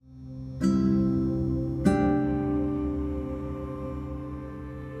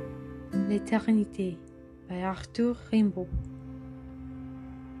L'éternité by Arthur Rimbaud.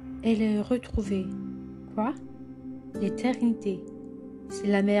 Elle est retrouvée. Quoi? L'éternité, c'est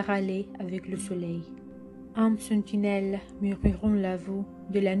la mer allée avec le soleil. Âmes sentinelles murmurons l'aveu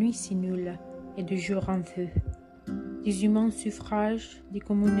de la nuit si nulle et du jour en feu. Des humains suffrages, des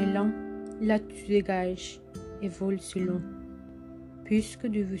communs élans, là tu dégages et voles selon. Puisque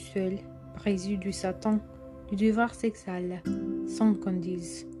de vous seul, brésil du Satan, du devoir s'exhale, sans qu'on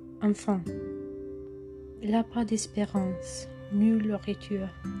dise enfant. Là pas d'espérance, nulle rupture,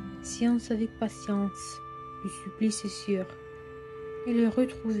 science avec patience, le supplice est sûr. Et le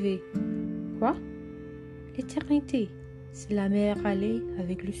retrouver. Quoi? L'éternité, c'est la mer allée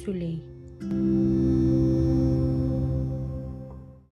avec le soleil.